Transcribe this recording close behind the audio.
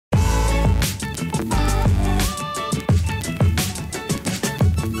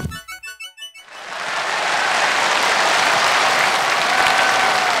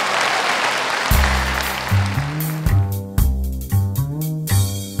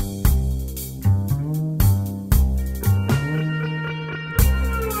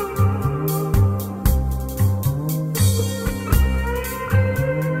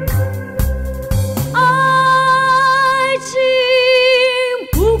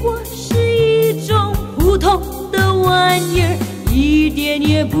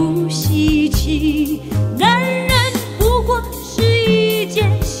气。男人不过是一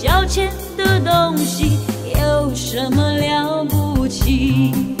件消遣的东西，有什麼了不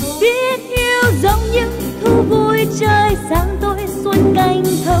起？biết yêu giống như thú vui chơi sáng tối xuân canh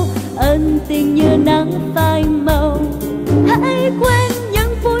thâu, ân tình như nắng phai màu. Hãy quên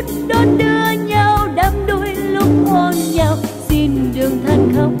những phút đón đưa nhau, đắm đuối lúc hôn nhau, xin đừng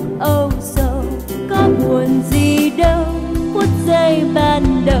than khóc âu sầu. Có buồn gì đâu, phút giây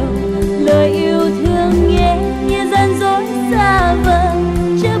ban đầu, lời yêu thương nhẹ như gian dối xa vời.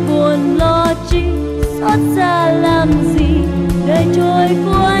 Chớ buồn lo chi, xót xa làm gì, đời trôi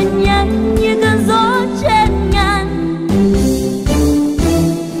qua nhanh như cơn gió trên ngang.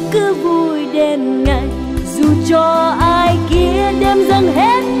 Cứ vui đêm ngày, dù cho ai kia đem dâng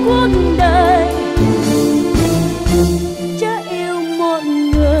hết cuộc đời. Chớ yêu một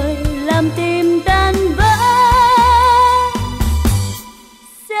người làm tim tan vỡ,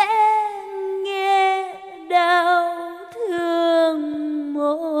 sẽ nghe đau thương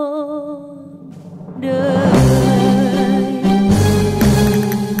một đời.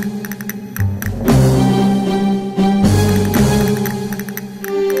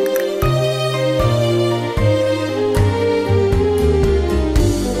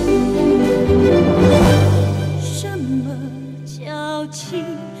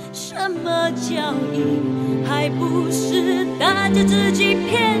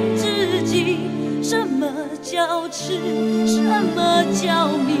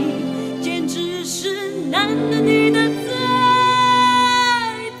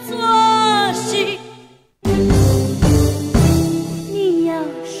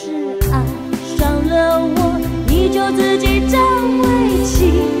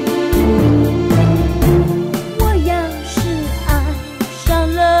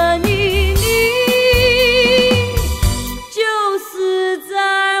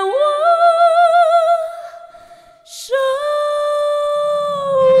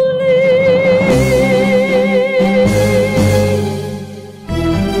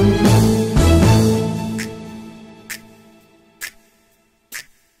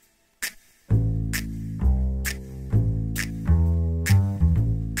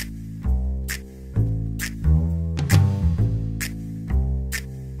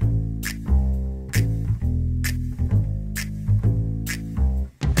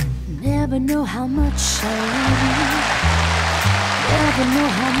 Never know how much I love you, never know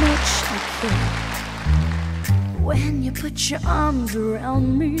how much I care. When you put your arms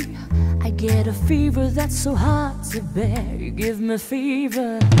around me, I get a fever that's so hard to bear. You give me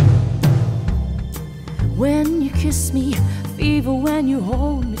fever when you kiss me, fever when you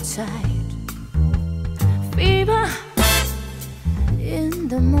hold me tight, fever in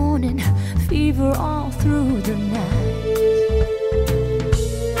the morning, fever all through the night.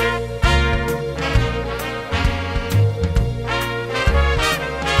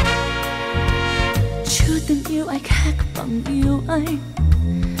 Từng yêu ai khác bằng yêu anh,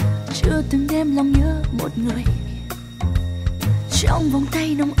 chưa từng đem lòng nhớ một người. Trong vòng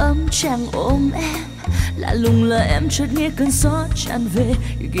tay nồng ấm chàng ôm em, lạ lùng là em chợt nghe cơn gió tràn về.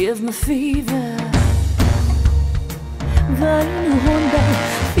 You give me fever với nụ hôn đầy,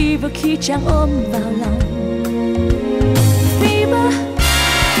 fever khi chàng ôm vào lòng, fever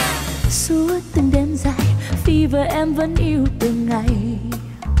suốt từng đêm dài, fever em vẫn yêu từng ngày.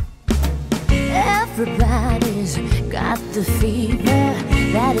 Everybody's got the fever,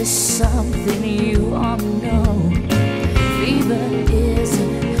 that is something you all know. Fever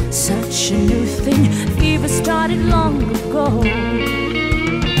isn't such a new thing, fever started long ago.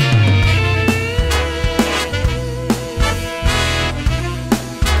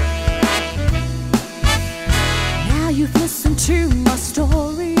 Now you've listened to my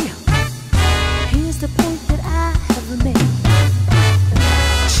story, here's the point that I have made.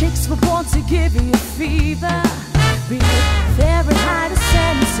 Chicks were born to give you fever, be it Fahrenheit or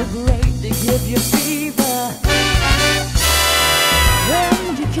centigrade, they give you fever.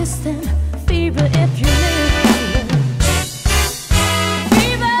 When you kiss them, fever if you live alone.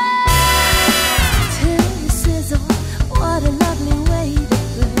 Fever till you sizzle, what a lovely way to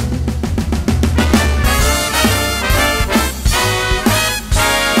burn.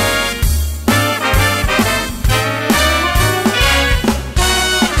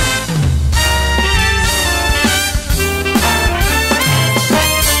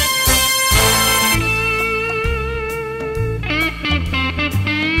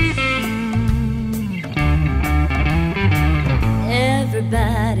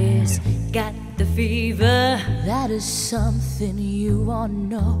 Everybody's got the fever, that is something you all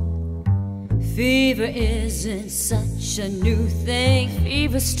know. Fever isn't such a new thing.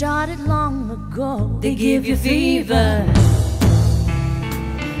 Fever started long ago. They give you fever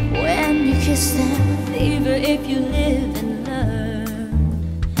when you kiss them. Fever if you live and learn.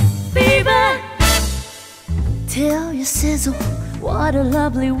 Fever till you sizzle. What a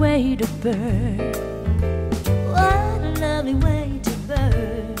lovely way to burn. What a lovely way to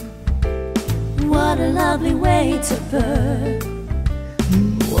burn. What a lovely way to burn.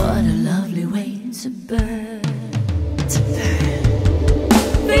 What a lovely way to burn. To burn.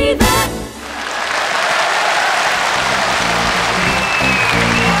 Fever.